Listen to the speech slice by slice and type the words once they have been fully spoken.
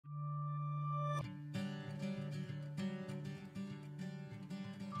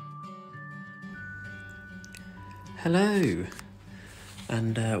Hello,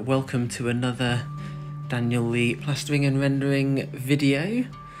 and welcome to another Daniel the Plastering and Rendering video.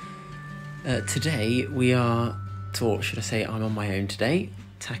 Today we are, or should I say I'm on my own today,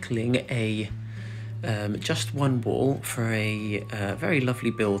 tackling a just one wall for a very lovely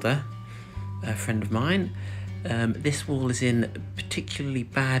builder, a friend of mine. This wall is in particularly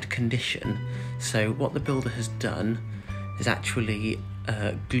bad condition, so what the builder has done is actually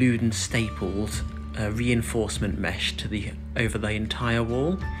glued and stapled reinforcement mesh over the entire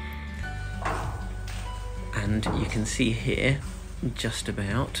wall, and you can see here just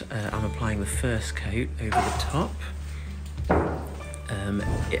about I'm applying the first coat over the top.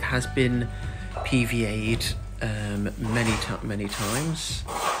 It has been PVA'd many times.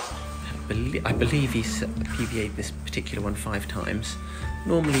 I believe he's PVA'd this particular one 5 times.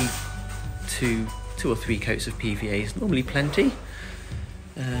 Normally two or 3 coats of PVA is normally plenty.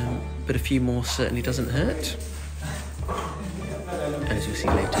 But a few more certainly doesn't hurt. And as you'll see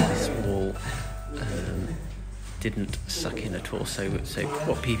later, this wall didn't suck in at all. So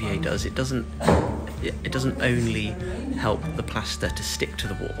what PVA does, it doesn't only help the plaster to stick to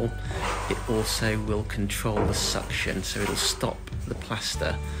the wall, it also will control the suction, so it'll stop the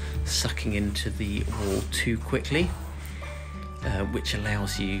plaster sucking into the wall too quickly, which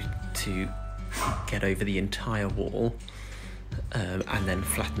allows you to get over the entire wall and then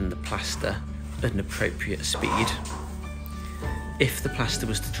flatten the plaster at an appropriate speed. If the plaster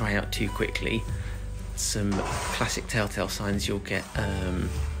was to dry out too quickly, some classic telltale signs, you'll get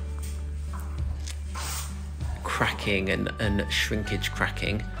cracking and shrinkage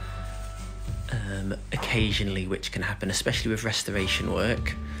cracking occasionally, which can happen, especially with restoration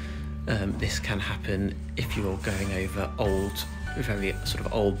work. This can happen if you're going over very sort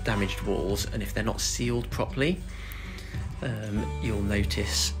of old damaged walls, and if they're not sealed properly, you'll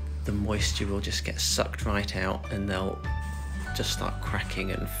notice the moisture will just get sucked right out and they'll just start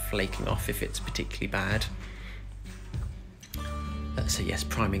cracking and flaking off if it's particularly bad. So yes,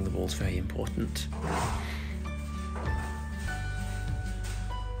 priming the wall is very important.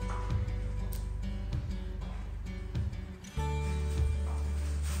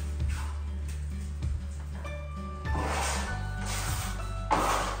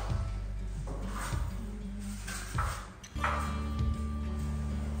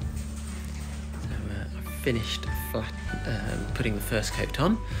 Finished putting the first coat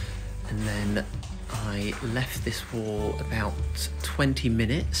on, and then I left this wall about 20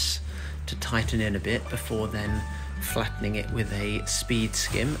 minutes to tighten in a bit before then flattening it with a speed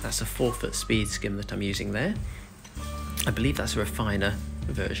skim. That's a 4-foot speed skim that I'm using there. I believe that's a refiner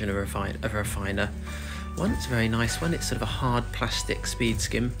version of a refiner one. It's a very nice one. It's sort of a hard plastic speed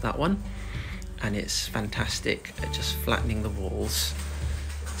skim, that one, and it's fantastic at just flattening the walls.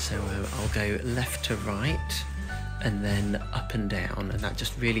 So I'll go left to right and then up and down, and that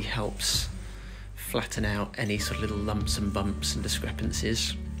just really helps flatten out any sort of little lumps and bumps and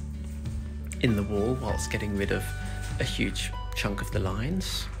discrepancies in the wall whilst getting rid of a huge chunk of the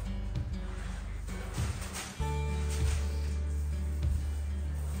lines.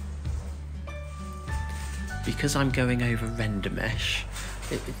 Because I'm going over render mesh,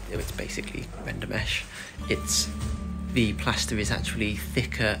 it's basically render mesh, the plaster is actually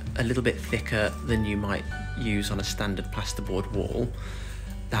thicker, a little bit thicker than you might use on a standard plasterboard wall.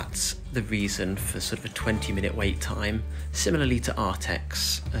 That's the reason for sort of a 20-minute wait time. Similarly to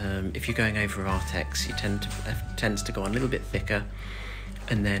Artex, if you're going over Artex, you tends to go on a little bit thicker,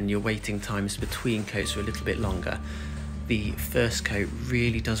 and then your waiting times between coats are a little bit longer. The first coat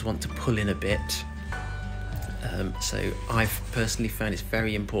really does want to pull in a bit, so I've personally found it's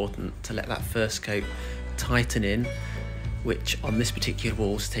very important to let that first coat tighten in, which on this particular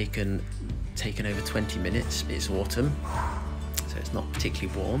wall has taken over 20 minutes. It's autumn, so it's not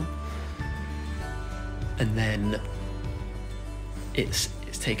particularly warm, and then it's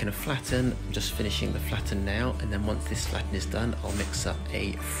taken a flatten. I'm just finishing the flatten now, and then once this flatten is done, I'll mix up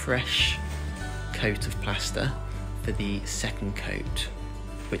a fresh coat of plaster for the second coat,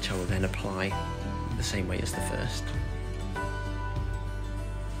 which I will then apply the same way as the first.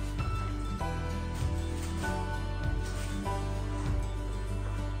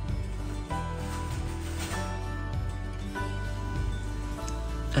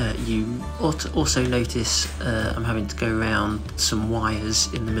 You also notice I'm having to go around some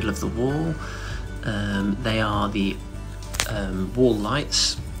wires in the middle of the wall. They are the wall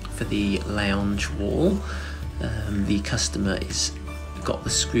lights for the lounge wall. The customer has got the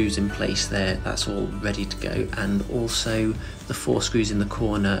screws in place there, that's all ready to go, and also the 4 screws in the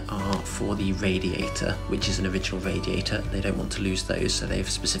corner are for the radiator, which is an original radiator. They don't want to lose those, so they've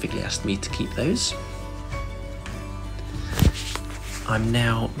specifically asked me to keep those. I'm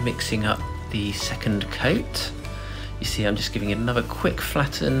now mixing up the second coat. You see, I'm just giving it another quick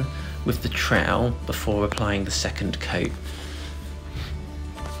flatten with the trowel before applying the second coat.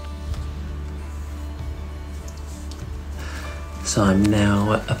 So I'm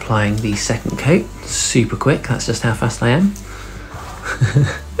now applying the second coat, super quick, that's just how fast I am.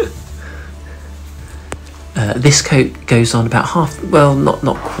 This coat goes on about half, well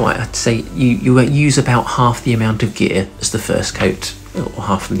not quite, I'd say you use about half the amount of gear as the first coat, or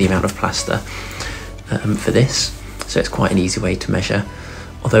half the amount of plaster for this, so it's quite an easy way to measure.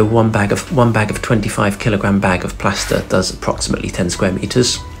 Although one bag of 25 kilogram bag of plaster does approximately 10 square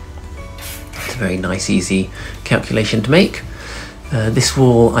meters. It's a very nice easy calculation to make. This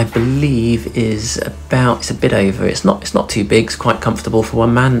wall, I believe, it's a bit over. It's not too big. It's quite comfortable for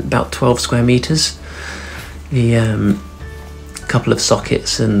one man. About 12 square meters. The couple of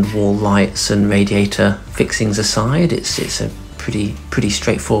sockets and wall lights and radiator fixings aside, it's a pretty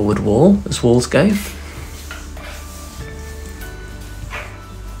straightforward wall as walls go.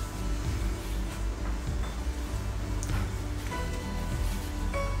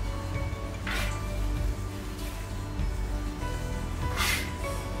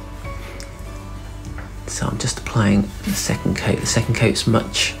 So I'm just applying the second coat. The second coat's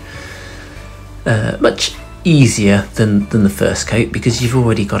much easier than the first coat because you've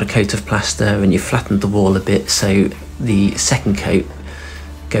already got a coat of plaster and you've flattened the wall a bit, so the second coat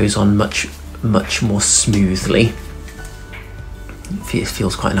goes on much more smoothly. It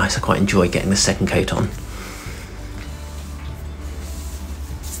feels quite nice. I quite enjoy getting the second coat on.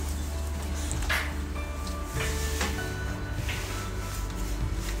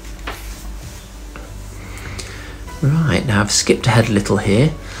 Right, now I've skipped ahead a little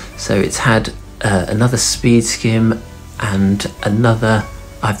here, so it's had another speed skim and another,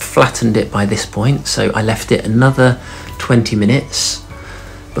 I've flattened it by this point, so I left it another 20 minutes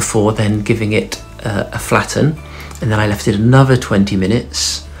before then giving it a flatten, and then I left it another 20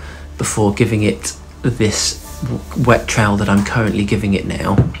 minutes before giving it this wet trowel that I'm currently giving it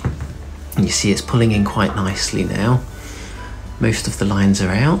now. And you see it's pulling in quite nicely now. Most of the lines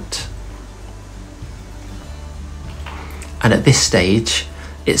are out. And at this stage,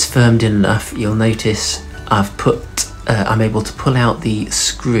 it's firmed in enough. You'll notice I'm able to pull out the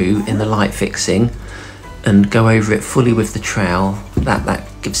screw in the light fixing and go over it fully with the trowel. That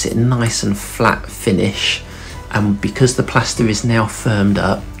gives it a nice and flat finish. And because the plaster is now firmed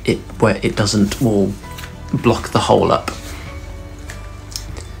up, it doesn't all block the hole up.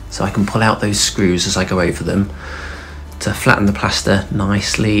 So I can pull out those screws as I go over them to flatten the plaster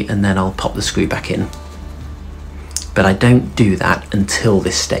nicely, and then I'll pop the screw back in. But I don't do that until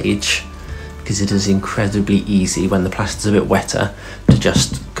this stage because it is incredibly easy when the plaster's a bit wetter to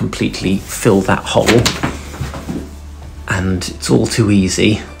just completely fill that hole, and it's all too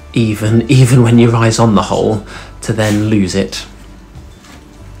easy, even when your eye's on the hole, to then lose it.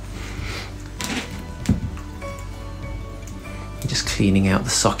 Just cleaning out the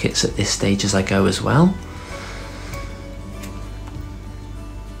sockets at this stage as I go as well.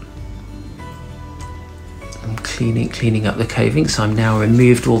 Cleaning up the coving, so I'm now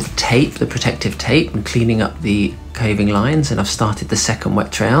removed all the tape, the protective tape, and cleaning up the coving lines, and I've started the second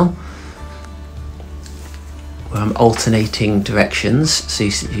wet trowel where I'm alternating directions. So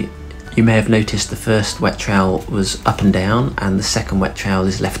you may have noticed the first wet trowel was up and down and the second wet trowel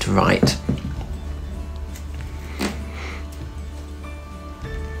is left to right.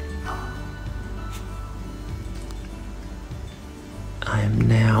 I am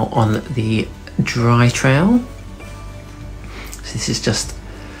now on the dry trowel. So this is just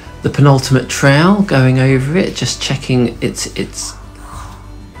the penultimate trowel, going over it, just checking it's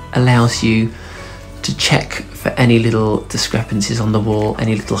allows you to check for any little discrepancies on the wall,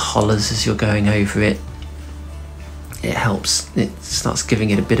 any little hollers as you're going over it. It helps, it starts giving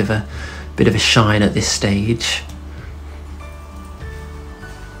it a bit of a shine at this stage.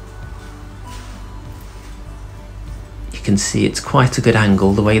 You can see it's quite a good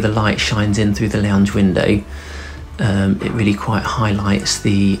angle, the way the light shines in through the lounge window. It really quite highlights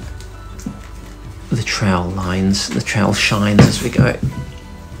the trowel lines, the trowel shines as we go,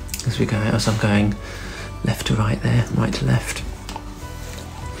 as I'm going left to right there, right to left.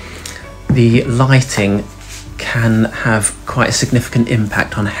 The lighting can have quite a significant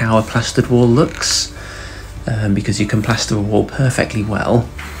impact on how a plastered wall looks, because you can plaster a wall perfectly well,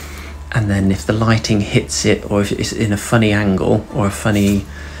 and then if the lighting hits it, or if it's in a funny angle,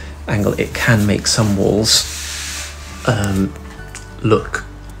 it can make some walls look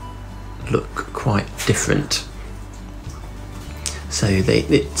quite different. So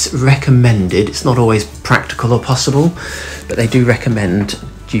it's recommended, it's not always practical or possible, but they do recommend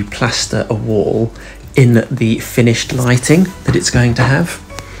you plaster a wall in the finished lighting that it's going to have.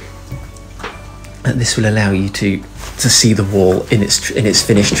 And this will allow you to see the wall in its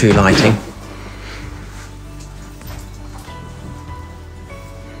finished true lighting.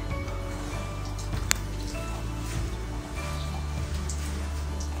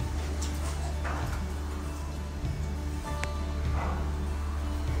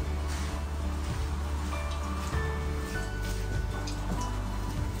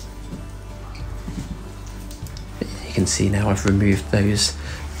 You can see now I've removed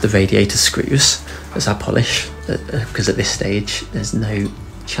the radiator screws as I polish, because at this stage there's no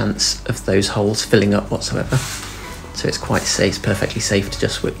chance of those holes filling up whatsoever. So it's quite safe, it's perfectly safe to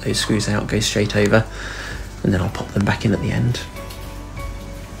just whip those screws out, go straight over, and then I'll pop them back in at the end.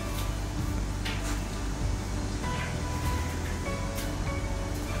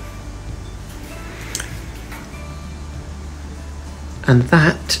 And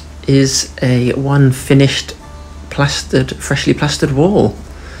that is one finished freshly plastered wall.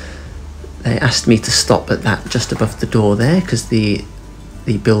 They asked me to stop at that just above the door there, because the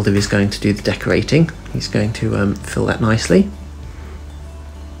builder is going to do the decorating. He's going to fill that nicely.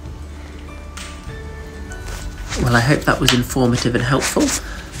 Well, I hope that was informative and helpful,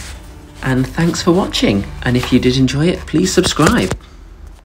 and thanks for watching. And if you did enjoy it, please subscribe.